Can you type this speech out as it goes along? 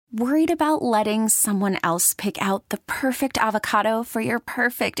Worried about letting someone else pick out the perfect avocado for your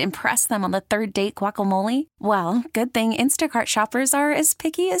perfect impress them on the third date guacamole? Well, good thing Instacart shoppers are as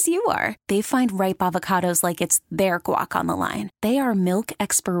picky as you are. They find ripe avocados like it's their guac on the line. They are milk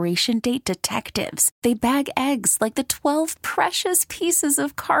expiration date detectives. They bag eggs like the 12 precious pieces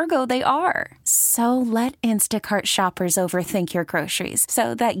of cargo they are. So let Instacart shoppers overthink your groceries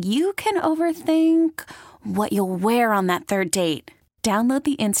so that you can overthink what you'll wear on that third date. Download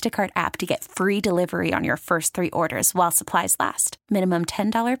the Instacart app to get free delivery on your first 3 orders while supplies last. Minimum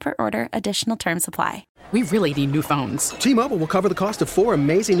 $10 per order. Additional terms apply. We really need new phones. T-Mobile will cover the cost of 4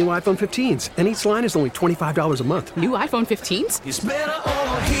 amazing new iPhone 15s, and each line is only $25 a month. New iPhone 15s? It's better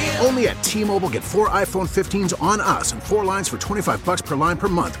over here. Only at T-Mobile, get 4 iPhone 15s on us and 4 lines for $25 per line per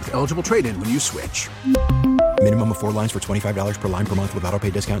month with eligible trade-in when you switch. Minimum of 4 lines for $25 per line per month with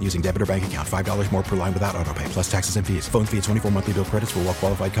autopay discount using debit or bank account. $5 more per line without autopay, plus taxes and fees. Phone fee at 24 monthly bill credits for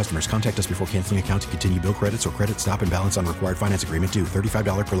well-qualified customers. Contact us before canceling account to continue bill credits or credit stop and balance on required finance agreement due.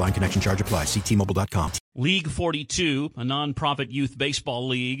 $35 per line connection charge applies. See T-Mobile.com. League 42, a nonprofit youth baseball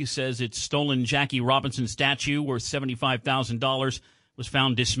league, says its stolen Jackie Robinson statue worth $75,000 was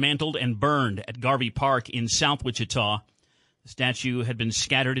found dismantled and burned at Garvey Park in South Wichita. The statue had been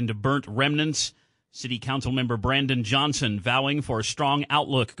scattered into burnt remnants. City Council member Brandon Johnson vowing for a strong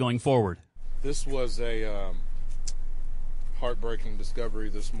outlook going forward. This was a heartbreaking discovery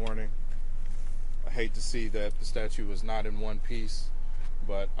this morning. I hate to see that the statue is not in one piece,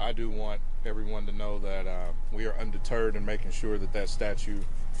 but I do want everyone to know that we are undeterred in making sure that that statue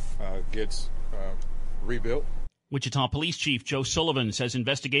gets rebuilt. Wichita Police Chief Joe Sullivan says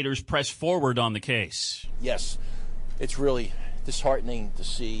investigators press forward on the case. Yes, it's really disheartening to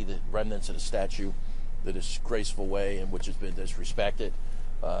see the remnants of the statue, the disgraceful way in which it's been disrespected.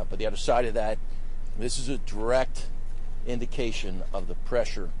 But the other side of that, this is a direct indication of the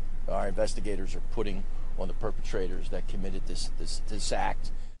pressure our investigators are putting on the perpetrators that committed this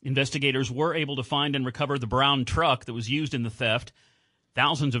act. Investigators were able to find and recover the brown truck that was used in the theft.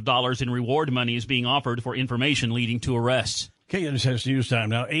 Thousands of dollars in reward money is being offered for information leading to arrests. KNSS News Time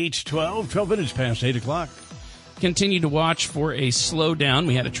now, 12 minutes past 8 o'clock. Continue to watch for a slowdown.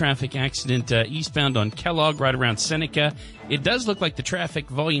 We had a traffic accident eastbound on Kellogg right around Seneca. It does look like the traffic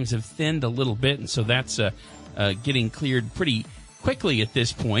volumes have thinned a little bit, and so that's getting cleared pretty quickly at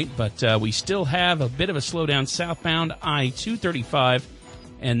this point. But we still have a bit of a slowdown southbound I-235,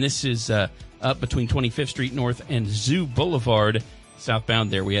 and this is up between 25th Street North and Zoo Boulevard. Southbound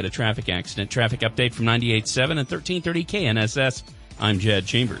there, we had a traffic accident. Traffic update from 98.7 and 1330 KNSS. I'm Jed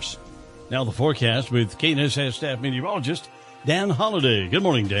Chambers. Now the forecast with KNSS staff meteorologist Dan Holliday. Good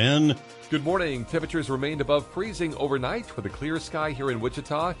morning, Dan. Good morning. Temperatures remained above freezing overnight with a clear sky here in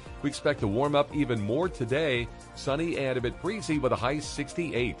Wichita. We expect to warm up even more today. Sunny and a bit breezy with a high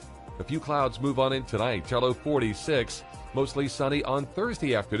 68. A few clouds move on in tonight, low 46. Mostly sunny on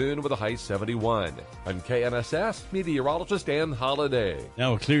Thursday afternoon with a high 71. I'm KNSS meteorologist Dan Holliday.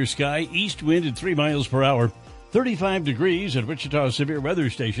 Now a clear sky, east wind at 3 miles per hour. 35 degrees at Wichita Severe Weather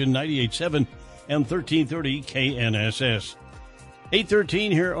Station, 98.7 and 1330 KNSS.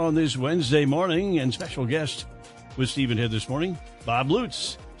 8:13 here on this Wednesday morning, and special guest with Stephen Head this morning, Bob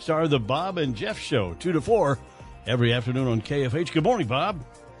Lutz, star of the Bob and Jeff Show, 2 to 4, every afternoon on KFH. Good morning, Bob.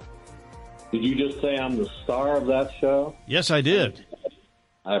 Did you just say I'm the star of that show? Yes, I did.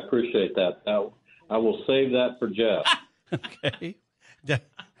 I appreciate that. I will save that for Jeff. Okay.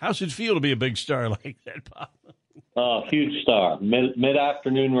 How's it feel to be a big star like that, Bob? Huge star.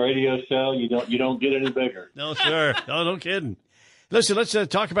 Mid-afternoon radio show. You don't get any bigger. No, sir. No kidding. Listen, let's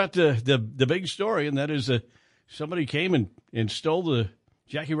talk about the big story, and that is somebody came and stole the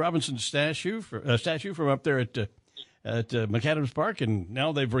Jackie Robinson statue from up there at McAdams Park, and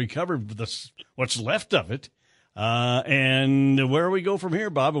now they've recovered what's left of it. And where do we go from here,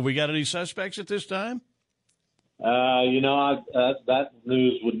 Bob? Have we got any suspects at this time? That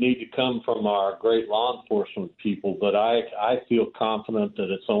news would need to come from our great law enforcement people, but I feel confident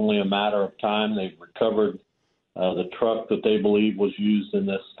that it's only a matter of time. They've recovered the truck that they believe was used in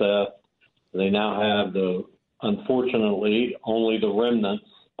this theft. They now have unfortunately, only the remnants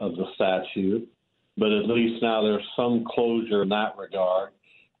of the statue, but at least now there's some closure in that regard.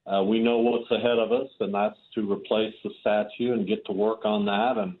 We know what's ahead of us, and that's to replace the statue and get to work on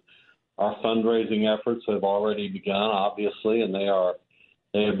that. And our fundraising efforts have already begun, obviously, and they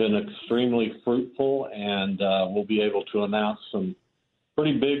have been extremely fruitful, and we'll be able to announce some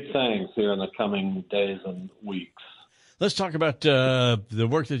pretty big things here in the coming days and weeks. Let's talk about the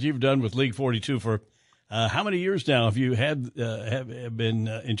work that you've done with League 42 for how many years now have you have been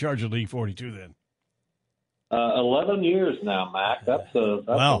in charge of League 42 then? 11 years now, Mac. That's a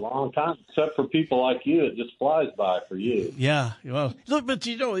long time. Except for people like you, it just flies by for you. Yeah. Well, look, but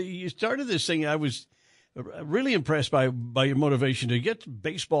you started this thing. I was really impressed by your motivation to get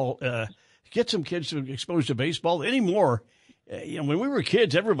baseball, get some kids exposed to baseball anymore. When we were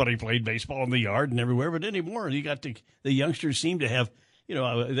kids, everybody played baseball in the yard and everywhere, but anymore, you got the youngsters seem to have,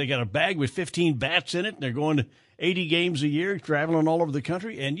 they got a bag with 15 bats in it, and they're going to 80 games a year, traveling all over the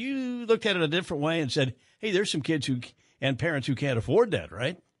country. And you looked at it a different way and said, hey, there's some kids and parents who can't afford that,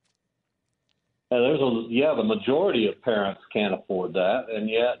 right? The majority of parents can't afford that, and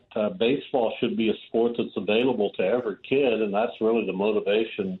yet baseball should be a sport that's available to every kid, and that's really the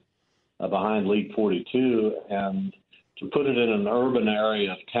motivation behind League 42, and to put it in an urban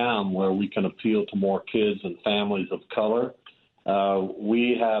area of town where we can appeal to more kids and families of color.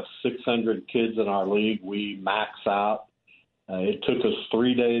 We have 600 kids in our league. We max out. It took us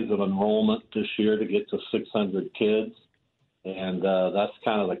 3 days of enrollment this year to get to 600 kids, and that's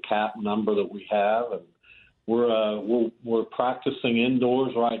kind of the cap number that we have. And we're practicing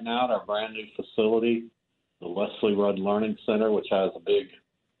indoors right now at our brand new facility, the Leslie Rudd Learning Center, which has a big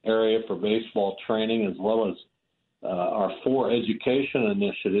area for baseball training, as well as our 4 education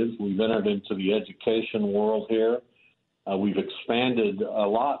initiatives. We've entered into the education world here. We've expanded a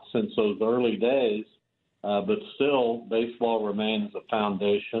lot since those early days, but still baseball remains the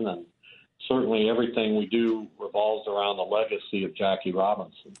foundation, and certainly everything we do revolves around the legacy of Jackie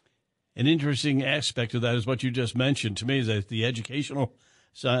Robinson. An interesting aspect of that is what you just mentioned to me, is that the educational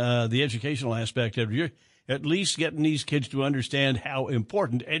aspect of you, at least getting these kids to understand how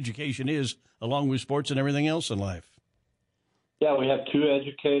important education is, along with sports and everything else in life. Yeah, we have 2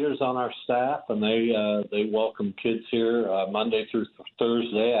 educators on our staff, and they welcome kids here Monday through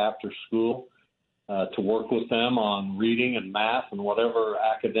Thursday after school to work with them on reading and math and whatever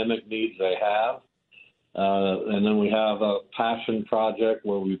academic needs they have. And then we have a passion project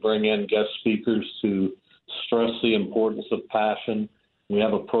where we bring in guest speakers to stress the importance of passion. We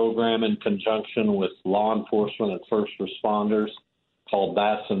have a program in conjunction with law enforcement and first responders called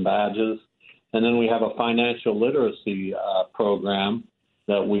Bats and Badges. And then we have a financial literacy program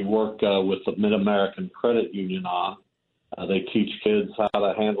that we work with the Mid-American Credit Union on. They teach kids how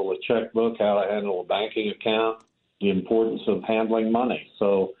to handle a checkbook, how to handle a banking account, the importance of handling money.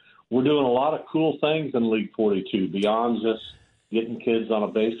 So we're doing a lot of cool things in League 42 beyond just getting kids on a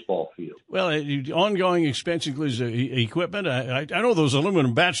baseball field. Well, ongoing expense includes equipment. I know those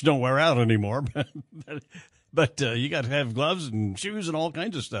aluminum bats don't wear out anymore, but you got to have gloves and shoes and all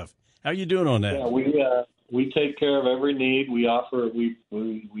kinds of stuff. How are you doing on that? Yeah, we take care of every need. We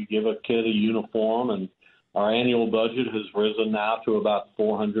give a kid a uniform, and our annual budget has risen now to about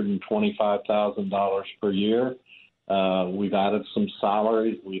 $425,000 per year. We've added some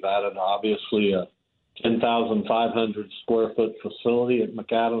salaries. We've added, obviously, a 10,500 square foot facility at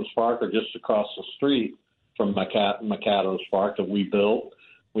McAdams Park, or just across the street from McAdams Park, that we built.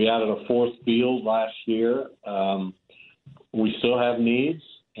 We added a 4th field last year. We still have needs,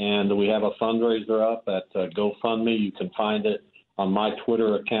 and we have a fundraiser up at GoFundMe. You can find it on my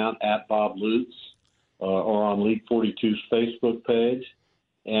Twitter account, @BobLutz, or on League 42's Facebook page.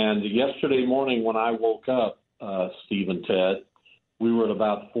 And yesterday morning when I woke up, Steve and Ted, we were at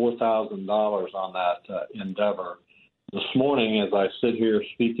about $4,000 on that endeavor. This morning, as I sit here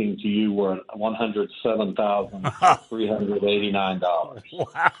speaking to you, we're at $107,389.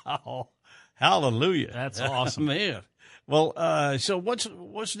 Wow! Hallelujah! That's awesome, man. Well, so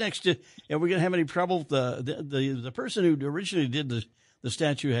what's next? Are we going to have any trouble? The person who originally did the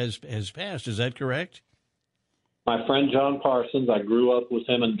statue has passed. Is that correct? My friend John Parsons, I grew up with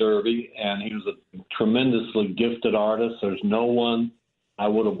him in Derby, and he was a tremendously gifted artist. There's no one I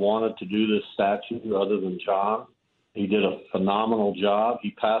would have wanted to do this statue other than John. He did a phenomenal job. He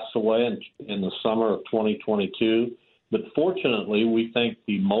passed away in the summer of 2022. But fortunately, we think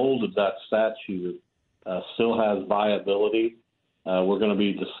the mold of that statue still has viability. We're going to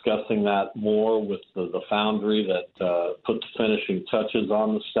be discussing that more with the foundry that put the finishing touches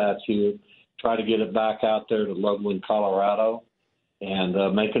on the statue, try to get it back out there to Loveland, Colorado, and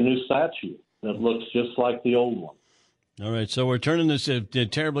make a new statue that looks just like the old one. All right, so we're turning this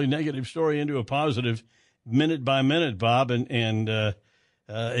terribly negative story into a positive minute by minute, Bob, and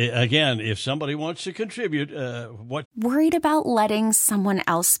Again, if somebody wants to contribute, what? Worried about letting someone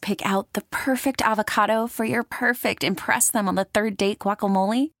else pick out the perfect avocado for your perfect impress them on the third date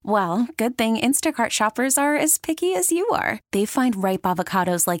guacamole? Well, good thing Instacart shoppers are as picky as you are. They find ripe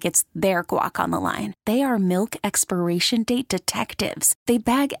avocados like it's their guac on the line. They are milk expiration date detectives. They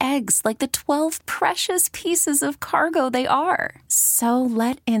bag eggs like the 12 precious pieces of cargo they are. So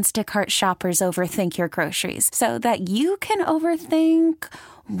let Instacart shoppers overthink your groceries so that you can overthink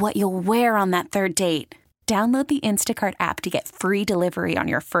what you'll wear on that third date. Download the Instacart app to get free delivery on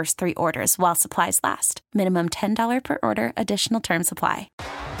your first 3 orders while supplies last. Minimum $10 per order. Additional terms apply.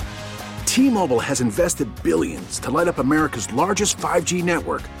 T-Mobile has invested billions to light up America's largest 5G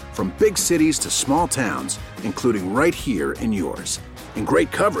network, from big cities to small towns, including right here in yours. And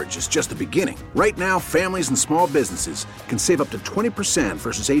great coverage is just the beginning. Right now, families and small businesses can save up to 20%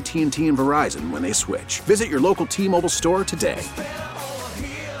 versus AT&T and Verizon when they switch. Visit your local T-Mobile store today.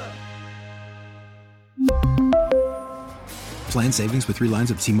 Plan savings with 3 lines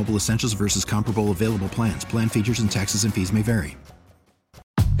of T-Mobile Essentials versus comparable available plans. Plan features and taxes and fees may vary.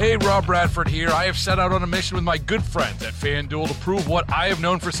 Hey, Rob Bradford here. I have set out on a mission with my good friends at FanDuel to prove what I have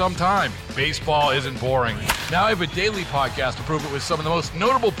known for some time. Baseball isn't boring. Now I have a daily podcast to prove it with some of the most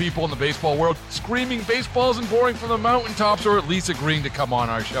notable people in the baseball world, screaming baseball isn't boring from the mountaintops, or at least agreeing to come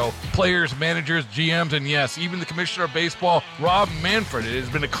on our show. Players, managers, GMs, and yes, even the commissioner of baseball, Rob Manfred. It has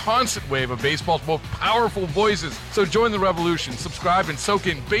been a constant wave of baseball's most powerful voices. So join the revolution. Subscribe and soak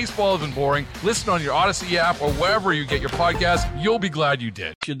in Baseball Isn't Boring. Listen on your Odyssey app or wherever you get your podcasts. You'll be glad you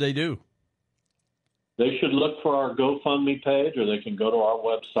did. Should they do? They should look for our GoFundMe page, or they can go to our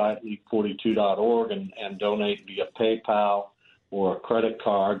website, league42.org, and donate via PayPal or a credit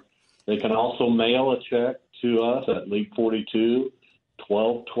card. They can also mail a check to us at League 42,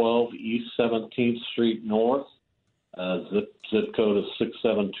 1212 East 17th Street North. Zip code is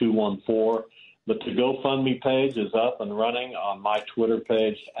 67214. But the GoFundMe page is up and running on my Twitter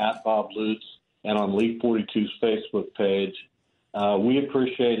page, @Bob Lutz, and on League 42's Facebook page. We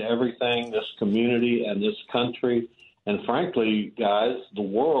appreciate everything this community and this country, and frankly, guys, the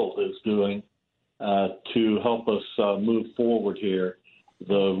world is doing to help us move forward here.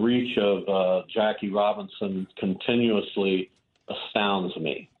 The reach of Jackie Robinson continuously astounds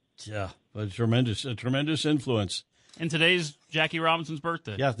me. Yeah, a tremendous influence. And today's Jackie Robinson's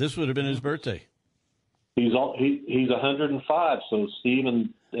birthday. Yeah, this would have been his birthday. He's 105, so Steve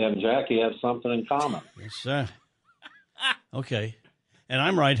and Jackie have something in common. Yes, sir. Okay. And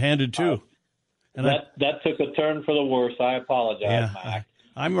I'm right-handed, too. And that took a turn for the worse. I apologize, Mac.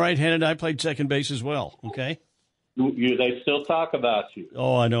 I'm right-handed. I played second base as well, okay? They still talk about you.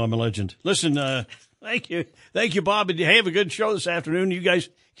 Oh, I know. I'm a legend. Listen, thank you. Thank you, Bob. And have a good show this afternoon. You guys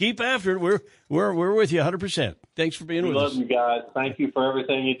keep after it. We're with you 100%. Thanks for being with us. We love you guys. Thank you for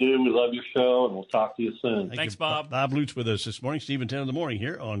everything you do. We love your show, and we'll talk to you soon. Thanks, Bob. Bob Lutz with us this morning. Steve and 10 in the morning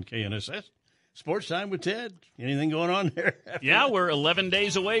here on KNSS. Sports Time with Ted. Anything going on there? Yeah, we're 11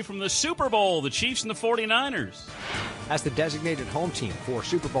 days away from the Super Bowl, the Chiefs and the 49ers. As the designated home team for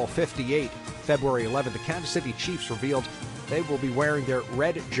Super Bowl 58, February 11th, the Kansas City Chiefs revealed they will be wearing their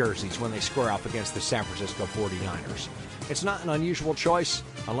red jerseys when they square off against the San Francisco 49ers. It's not an unusual choice,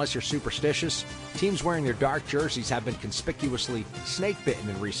 unless you're superstitious. Teams wearing their dark jerseys have been conspicuously snake-bitten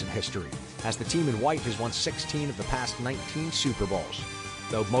in recent history, as the team in white has won 16 of the past 19 Super Bowls.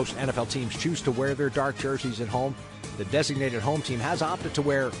 Though most NFL teams choose to wear their dark jerseys at home, the designated home team has opted to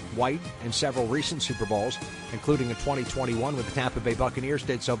wear white in several recent Super Bowls, including in 2021 when the Tampa Bay Buccaneers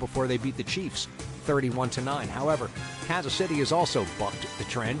did so before they beat the Chiefs 31-9. However, Kansas City has also bucked the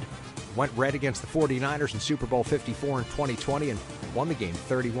trend, went red against the 49ers in Super Bowl 54 in 2020 and won the game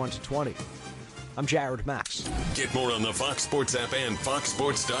 31-20. I'm Jared Max. Get more on the Fox Sports app and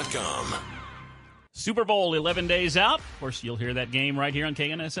foxsports.com. Super Bowl 11 days out. Of course, you'll hear that game right here on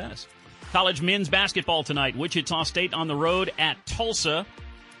KNSS. College men's basketball tonight. Wichita State on the road at Tulsa.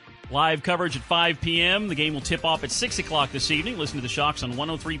 Live coverage at 5 p.m. The game will tip off at 6 o'clock this evening. Listen to the Shocks on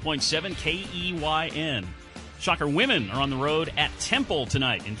 103.7 KEYN. Shocker women are on the road at Temple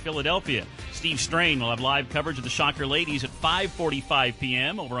tonight in Philadelphia. Steve Strain will have live coverage of the Shocker ladies at 5:45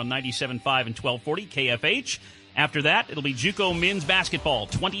 p.m. over on 97.5 and 1240 KFH. After that, it'll be JUCO men's basketball.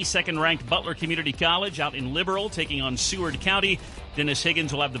 22nd-ranked Butler Community College out in Liberal taking on Seward County. Dennis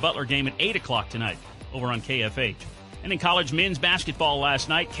Higgins will have the Butler game at 8 o'clock tonight over on KFH. And in college men's basketball last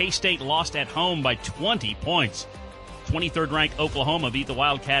night, K-State lost at home by 20 points. 23rd-ranked Oklahoma beat the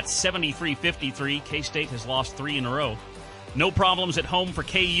Wildcats 73-53. K-State has lost 3 in a row. No problems at home for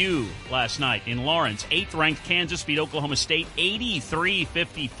KU last night in Lawrence. 8th-ranked Kansas beat Oklahoma State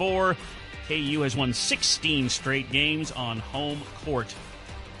 83-54. KU has won 16 straight games on home court.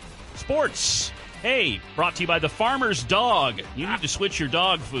 Sports. Hey, brought to you by the Farmer's Dog. You need to switch your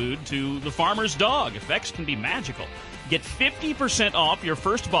dog food to the Farmer's Dog. Effects can be magical. Get 50% off your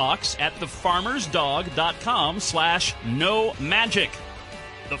first box at thefarmersdog.com/no-magic.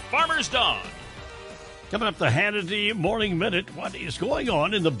 The Farmer's Dog. Coming up, the Hannity Morning Minute. What is going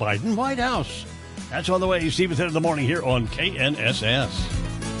on in the Biden White House? That's on the way. Steve 10 in the morning here on KNSS.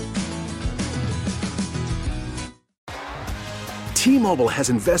 T-Mobile has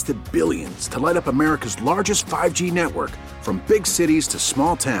invested billions to light up America's largest 5G network, from big cities to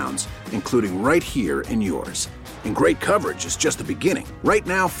small towns, including right here in yours. And great coverage is just the beginning. Right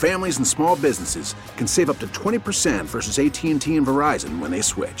now, families and small businesses can save up to 20% versus AT&T and Verizon when they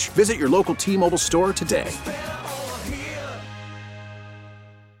switch. Visit your local T-Mobile store today.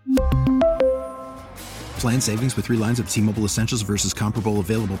 Plan savings with 3 lines of T-Mobile Essentials versus comparable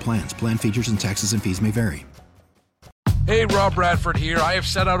available plans. Plan features and taxes and fees may vary. Hey, Rob Bradford here. I have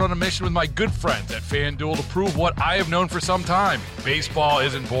set out on a mission with my good friends at FanDuel to prove what I have known for some time. Baseball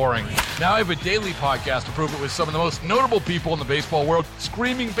isn't boring. Now I have a daily podcast to prove it with some of the most notable people in the baseball world,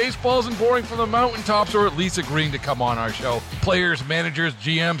 screaming baseball isn't boring from the mountaintops, or at least agreeing to come on our show. Players, managers,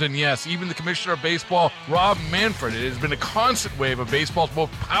 GMs, and yes, even the commissioner of baseball, Rob Manfred. It has been a constant wave of baseball's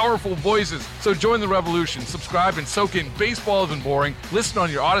most powerful voices. So join the revolution. Subscribe and soak in Baseball Isn't Boring. Listen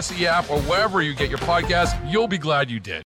on your Odyssey app or wherever you get your podcasts. You'll be glad you did.